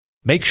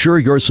Make sure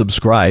you're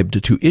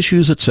subscribed to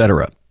Issues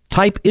Etc.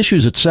 Type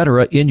Issues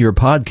Etc. in your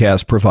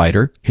podcast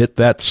provider, hit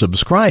that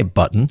subscribe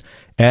button,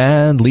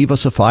 and leave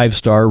us a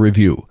 5-star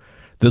review.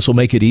 This will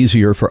make it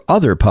easier for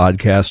other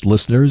podcast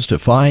listeners to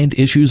find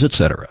Issues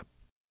Etc.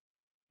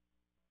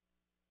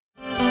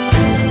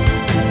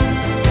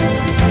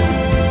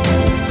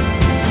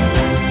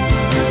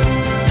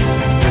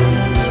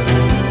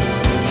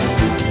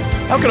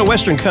 How can a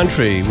Western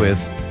country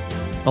with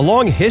a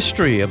long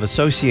history of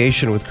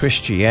association with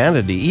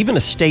Christianity, even a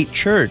state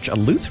church, a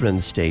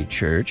Lutheran state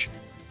church,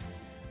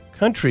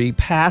 country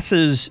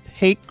passes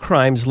hate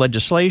crimes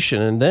legislation,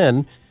 and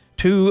then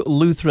two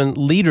Lutheran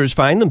leaders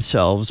find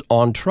themselves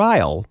on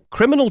trial,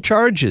 criminal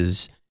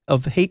charges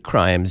of hate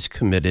crimes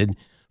committed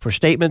for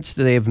statements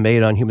that they have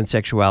made on human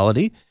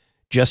sexuality,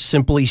 just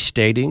simply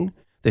stating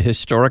the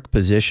historic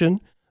position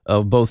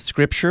of both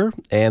Scripture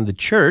and the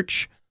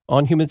Church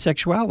on human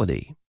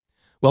sexuality.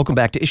 Welcome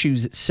back to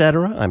Issues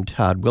Etc. I'm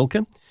Todd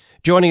Wilkin.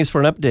 Joining us for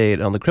an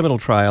update on the criminal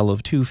trial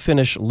of two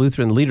Finnish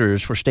Lutheran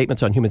leaders for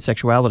statements on human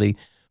sexuality,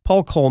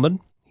 Paul Coleman.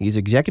 He's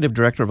Executive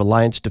Director of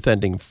Alliance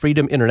Defending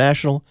Freedom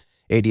International.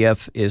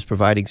 ADF is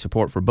providing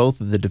support for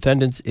both of the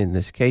defendants in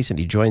this case, and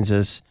he joins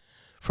us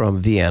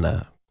from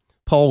Vienna.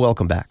 Paul,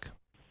 welcome back.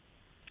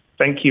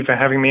 Thank you for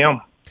having me on.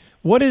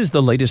 What is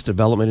the latest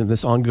development in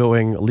this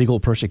ongoing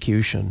legal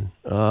persecution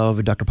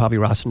of Dr. Paavi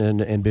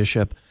Räsänen and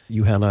Bishop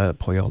Juhana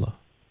Pohjola?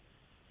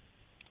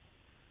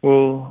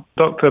 Well,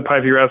 Dr.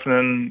 Paavi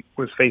Räsänen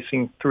was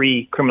facing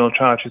 3 criminal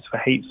charges for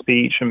hate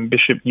speech, and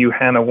Bishop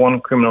Juhana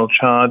 1 criminal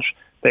charge.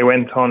 They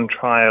went on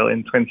trial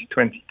in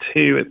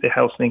 2022 at the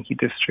Helsinki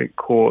District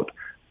Court.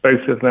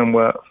 Both of them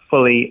were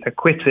fully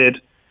acquitted,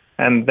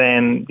 and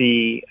then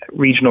the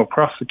regional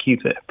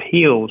prosecutor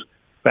appealed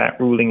that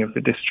ruling of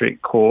the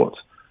district court,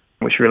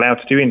 which you're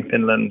allowed to do in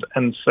Finland.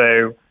 And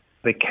so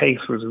the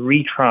case was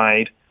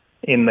retried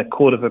in the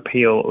Court of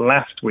Appeal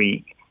last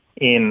week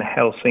in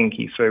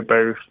Helsinki. So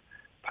both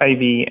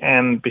Paavi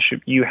and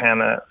Bishop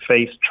Juhana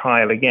face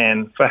trial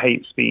again for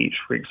hate speech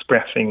for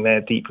expressing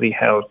their deeply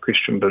held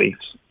Christian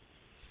beliefs.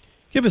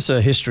 Give us a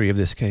history of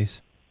this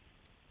case.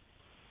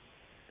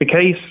 The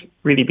case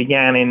really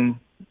began in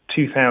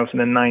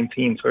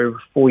 2019, so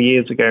over 4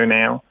 years ago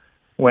now,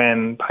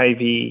 when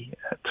Paavi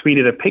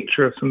tweeted a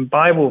picture of some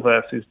Bible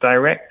verses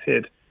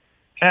directed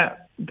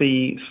at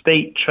the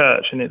state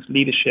church and its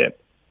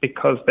leadership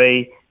because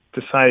they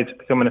decided to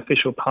become an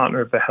official partner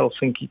of the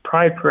Helsinki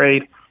Pride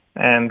Parade.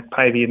 And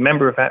Paavi, a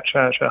member of that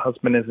church, her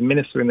husband is a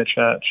minister in the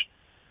church,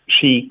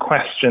 she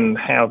questioned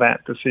how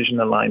that decision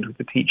aligned with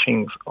the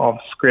teachings of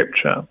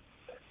Scripture.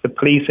 The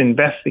police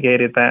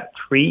investigated that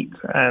tweet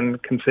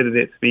and considered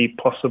it to be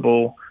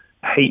possible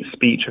hate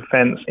speech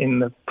offense. In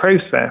the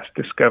process,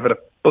 discovered a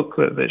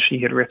booklet that she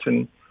had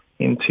written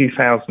in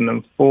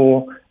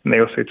 2004, and they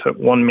also took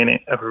 1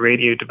 minute of a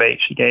radio debate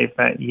she gave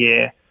that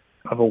year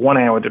of a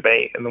 1-hour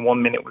debate, and the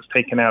 1 minute was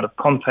taken out of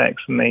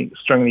context, and they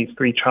strung these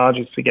 3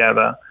 charges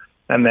together,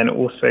 and then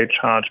also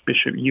charged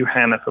Bishop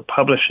Juhana for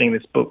publishing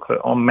this booklet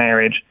on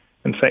marriage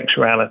and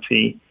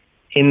sexuality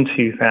in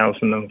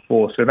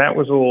 2004. So that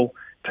was all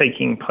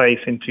taking place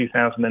in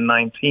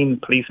 2019.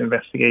 The police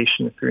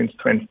investigation through into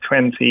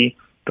 2020.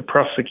 The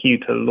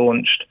prosecutor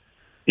launched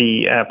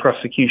the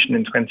prosecution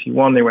in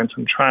 21. They went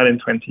on trial in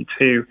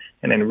 22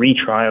 and then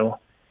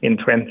retrial in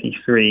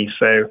 23.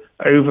 So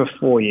over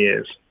 4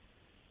 years.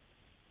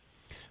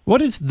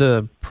 What is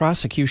the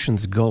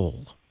prosecution's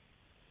goal?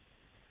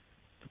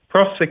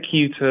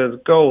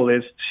 Prosecutor's goal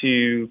is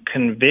to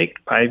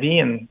convict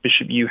Paavi and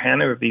Bishop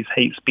Juhana of these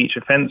hate speech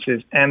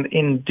offenses, and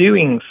in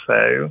doing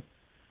so,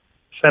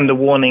 send a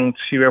warning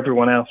to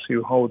everyone else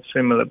who holds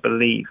similar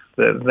beliefs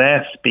that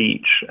their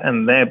speech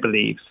and their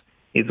beliefs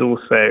is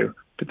also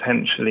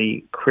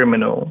potentially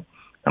criminal.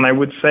 And I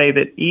would say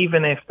that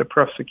even if the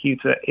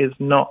prosecutor is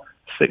not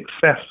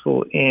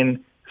successful in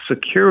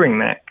securing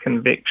that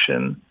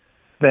conviction,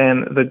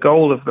 then the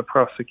goal of the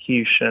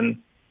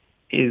prosecution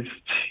is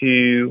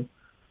to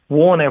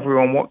warn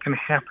everyone what can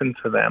happen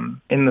to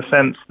them, in the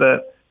sense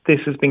that this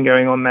has been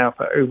going on now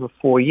for over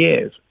 4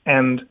 years,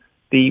 and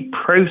the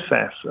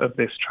process of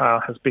this trial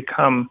has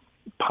become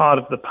part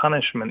of the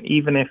punishment.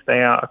 Even if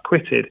they are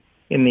acquitted,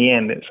 in the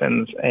end it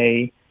sends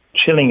a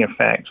chilling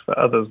effect for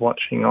others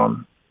watching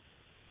on.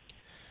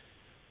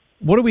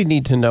 What do we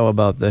need to know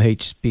about the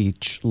hate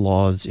speech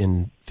laws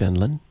in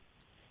Finland?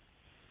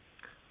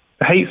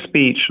 The hate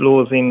speech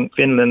laws in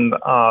Finland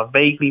are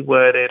vaguely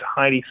worded,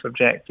 highly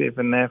subjective,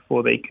 and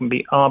therefore they can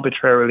be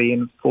arbitrarily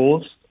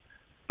enforced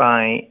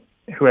by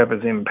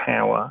whoever's in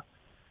power.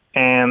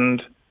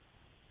 And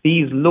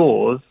these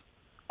laws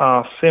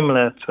are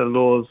similar to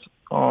laws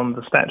on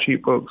the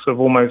statute books of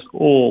almost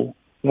all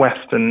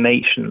Western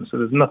nations. So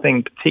there's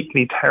nothing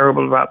particularly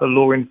terrible about the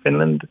law in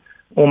Finland.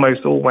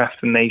 Almost all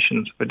Western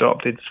nations have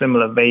adopted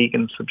similar vague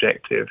and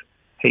subjective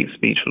hate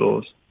speech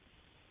laws.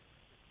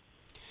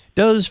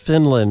 Does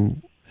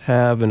Finland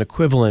have an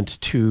equivalent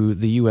to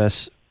the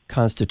U.S.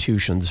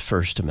 Constitution's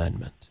First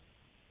Amendment?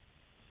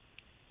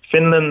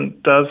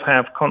 Finland does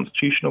have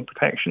constitutional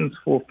protections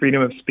for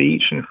freedom of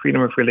speech and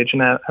freedom of religion,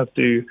 as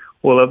do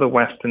all other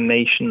Western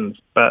nations,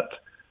 but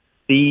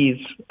these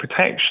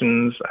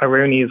protections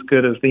are only as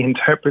good as the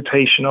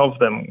interpretation of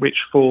them, which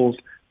falls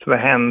to the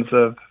hands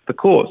of the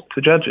courts,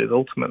 to judges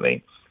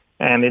ultimately.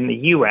 And in the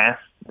U.S.,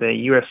 the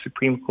U.S.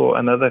 Supreme Court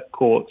and other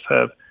courts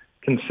have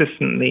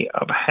consistently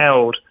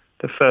upheld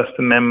the First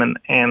Amendment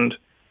and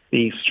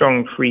the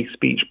strong free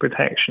speech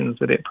protections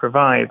that it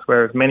provides,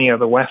 whereas many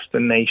other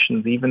Western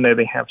nations, even though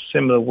they have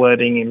similar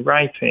wording in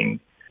writing,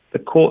 the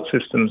court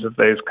systems of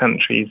those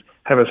countries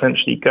have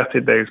essentially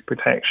gutted those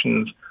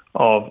protections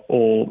of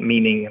all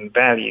meaning and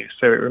value.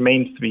 So it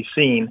remains to be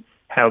seen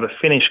how the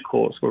Finnish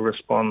courts will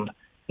respond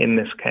in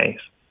this case.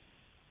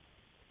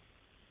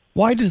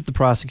 Why does the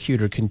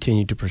prosecutor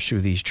continue to pursue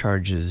these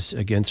charges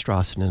against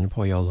Rosen and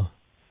Pohjola?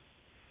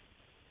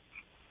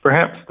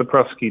 Perhaps the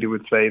prosecutor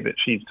would say that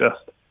she's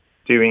just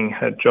doing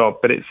her job,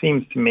 but it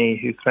seems to me,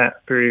 who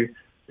sat through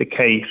the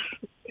case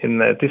in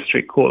the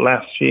district court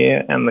last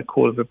year and the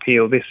Court of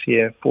Appeal this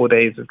year, 4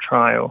 days of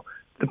trial,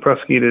 the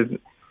prosecutor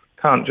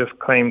can't just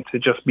claim to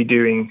just be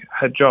doing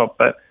her job,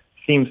 but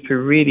seems to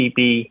really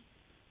be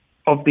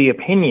of the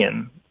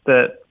opinion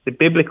that the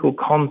biblical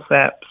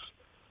concepts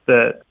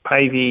that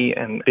Päivi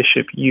and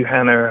Bishop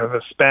Juhana have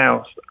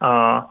espoused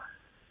are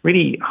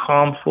really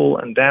harmful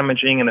and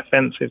damaging and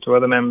offensive to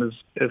other members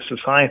of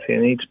society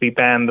and need to be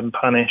banned and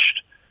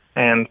punished,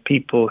 and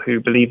people who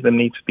believe them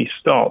need to be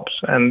stopped.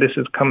 And this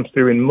has come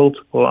through in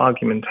multiple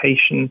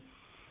argumentation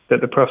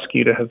that the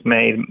prosecutor has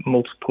made,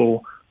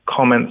 multiple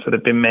comments that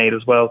have been made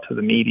as well to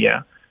the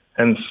media.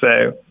 And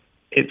so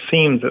it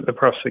seems that the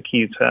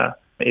prosecutor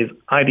is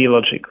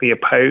ideologically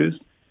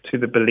opposed to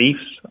the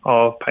beliefs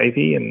of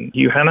Päivi and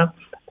Juhana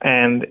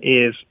and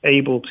is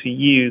able to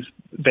use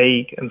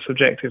vague and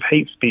subjective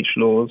hate speech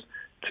laws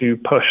to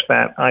push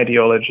that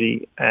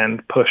ideology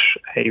and push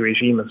a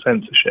regime of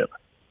censorship.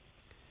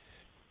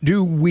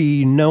 Do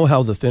we know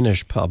how the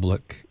Finnish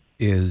public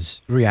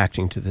is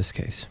reacting to this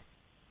case?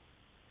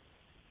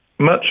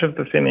 Much of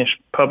the Finnish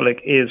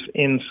public is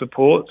in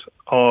support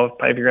of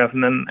Päivi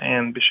Räsänen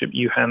and Bishop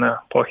Juhana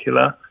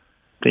Pohjola.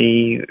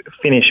 The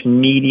Finnish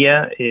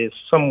media is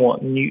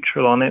somewhat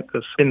neutral on it.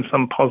 There's been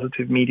some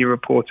positive media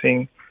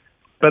reporting.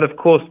 But of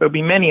course, there'll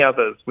be many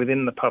others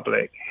within the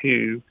public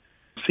who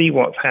see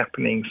what's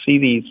happening, see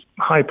these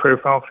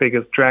high-profile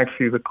figures dragged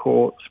through the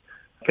courts,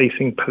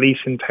 facing police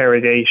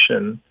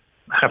interrogation,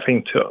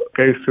 having to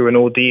go through an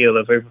ordeal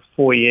of over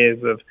 4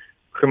 years of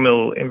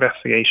criminal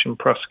investigation,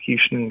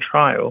 prosecution, and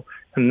trial,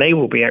 and they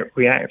will be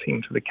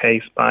reacting to the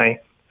case by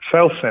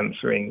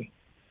self-censoring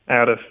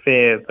out of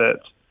fear that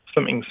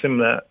something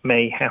similar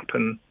may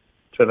happen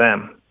to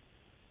them.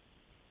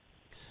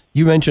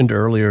 You mentioned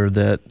earlier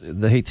that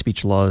the hate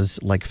speech laws,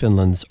 like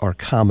Finland's, are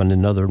common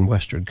in other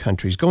Western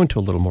countries. Go into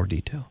a little more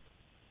detail.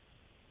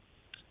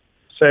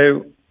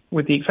 So,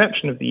 with the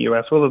exception of the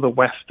US, all of the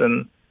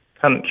Western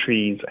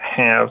countries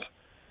have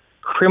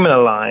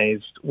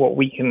criminalized what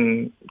we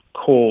can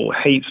call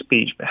hate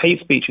speech. But hate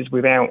speech is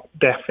without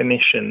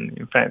definition.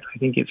 In fact, I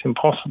think it's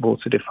impossible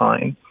to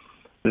define,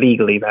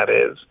 legally that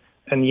is.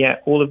 And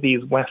yet all of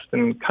these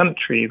Western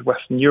countries,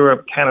 Western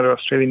Europe, Canada,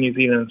 Australia, New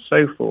Zealand, and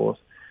so forth,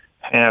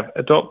 have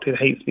adopted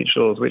hate speech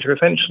laws, which are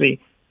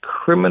essentially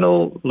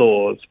criminal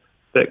laws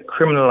that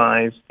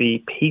criminalize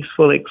the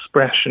peaceful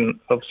expression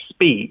of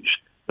speech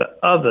that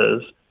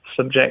others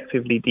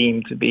subjectively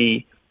deem to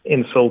be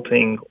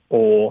insulting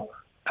or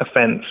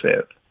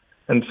offensive.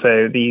 And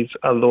so these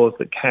are laws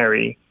that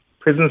carry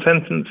prison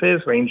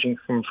sentences ranging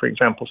from, for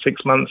example,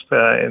 6 months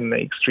to, in the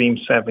extreme,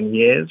 7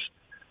 years.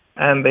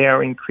 And they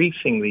are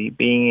increasingly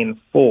being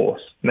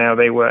enforced. Now,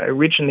 they were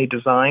originally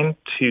designed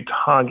to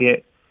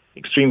target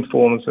extreme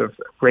forms of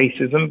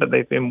racism, but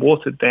they've been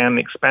watered down and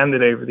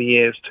expanded over the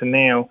years to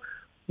now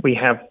we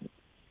have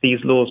these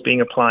laws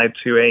being applied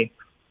to a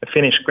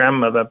Finnish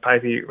grandmother,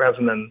 Päivi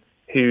Räsänen,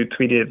 who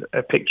tweeted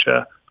a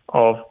picture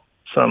of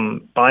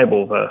some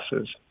Bible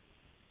verses.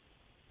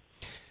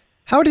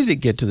 How did it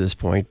get to this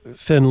point?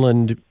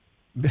 Finland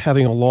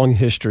having a long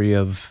history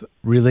of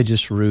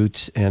religious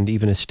roots and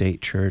even a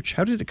state church.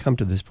 How did it come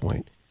to this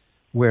point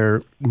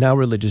where now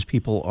religious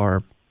people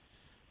are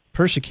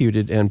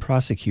persecuted and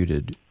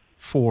prosecuted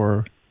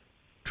for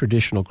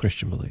traditional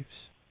Christian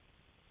beliefs?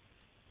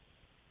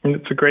 And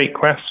it's a great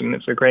question.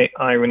 It's a great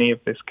irony of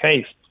this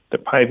case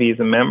that Päivi is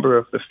a member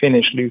of the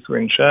Finnish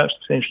Lutheran Church.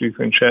 The Finnish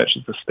Lutheran Church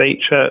is the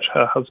state church.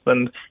 Her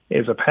husband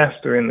is a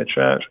pastor in the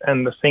church.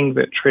 And the thing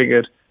that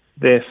triggered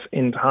this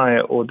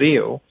entire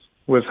ordeal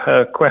was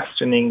her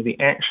questioning the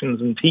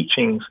actions and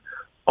teachings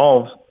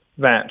of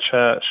that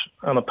church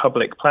on a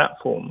public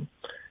platform.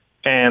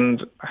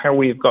 And how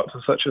we've got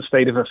to such a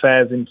state of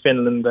affairs in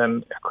Finland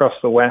and across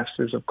the West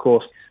is, of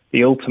course,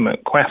 the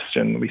ultimate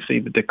question. We see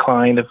the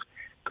decline of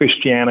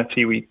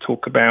Christianity. We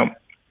talk about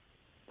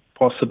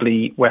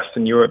possibly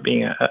Western Europe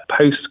being a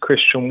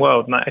post-Christian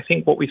world. And I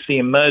think what we see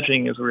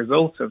emerging as a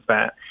result of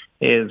that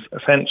is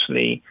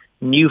essentially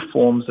new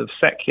forms of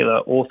secular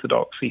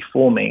orthodoxy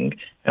forming.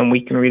 And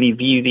we can really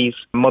view these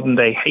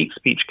modern-day hate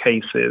speech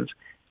cases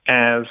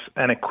as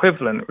an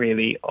equivalent,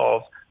 really,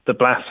 of the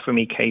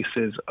blasphemy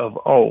cases of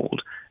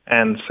old.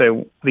 And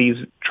so these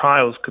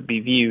trials could be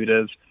viewed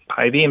as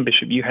Pavey and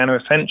Bishop Johanna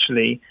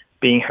essentially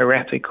being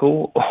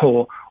heretical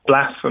or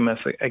blasphemous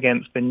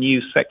against the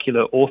new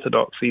secular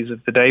orthodoxies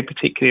of the day,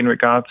 particularly in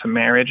regard to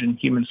marriage and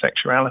human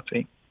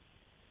sexuality.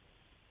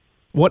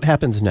 What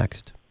happens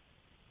next?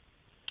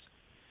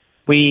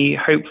 We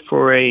hope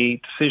for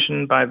a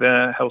decision by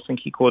the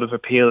Helsinki Court of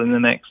Appeal in the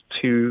next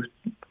 2,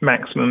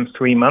 maximum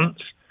 3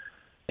 months.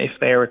 If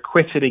they are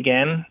acquitted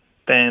again,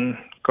 then,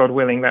 God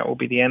willing, that will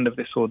be the end of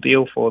this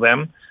ordeal for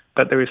them.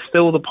 But there is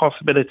still the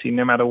possibility,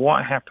 no matter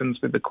what happens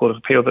with the Court of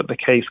Appeal, that the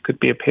case could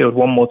be appealed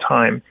one more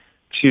time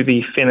to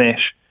the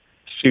Finnish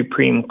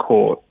Supreme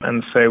Court.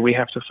 And so we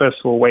have to first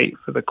of all wait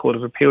for the Court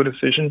of Appeal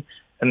decision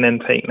and then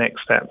take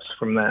next steps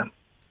from there.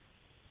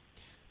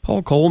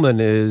 Paul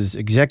Coleman is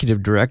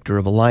Executive Director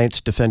of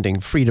Alliance Defending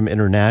Freedom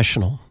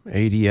International.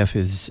 ADF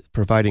is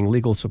providing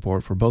legal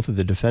support for both of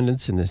the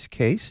defendants in this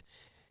case.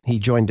 He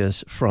joined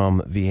us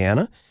from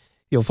Vienna.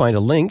 You'll find a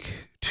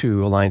link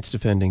to Alliance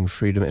Defending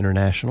Freedom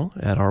International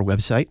at our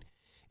website,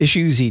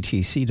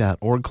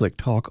 issuesetc.org. Click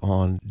Talk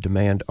on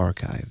Demand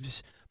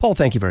Archives. Paul,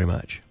 thank you very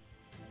much.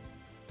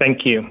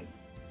 Thank you.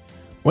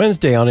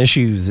 Wednesday on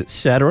Issues,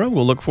 Etc.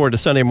 We'll look forward to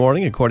Sunday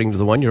morning, according to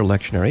the one-year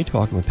lectionary,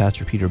 talking with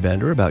Pastor Peter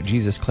Bender about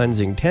Jesus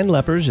cleansing 10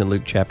 lepers in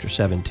Luke chapter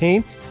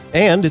 17,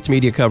 and its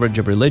media coverage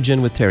of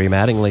religion with Terry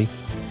Mattingly.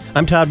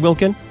 I'm Todd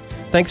Wilkin.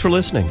 Thanks for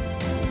listening.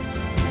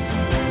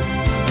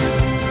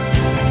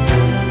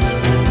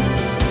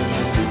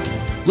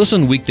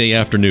 Listen weekday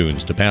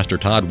afternoons to Pastor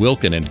Todd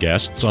Wilkin and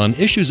guests on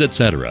Issues,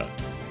 Etc.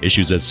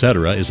 Issues,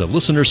 Etc. is a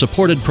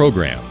listener-supported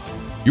program.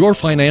 Your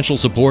financial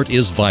support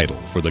is vital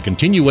for the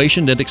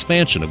continuation and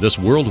expansion of this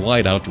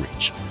worldwide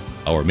outreach.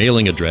 Our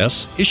mailing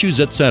address, Issues,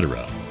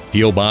 Etc.,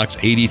 P.O. Box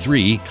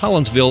 83,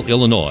 Collinsville,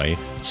 Illinois,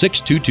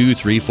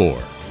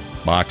 62234.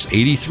 Box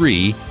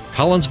 83,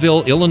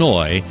 Collinsville,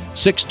 Illinois,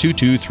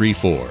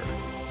 62234.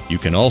 You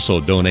can also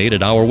donate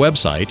at our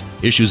website,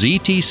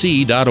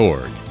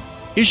 issuesetc.org.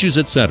 Issues,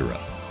 Etc.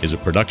 is a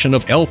production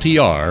of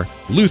LPR,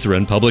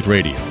 Lutheran Public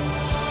Radio.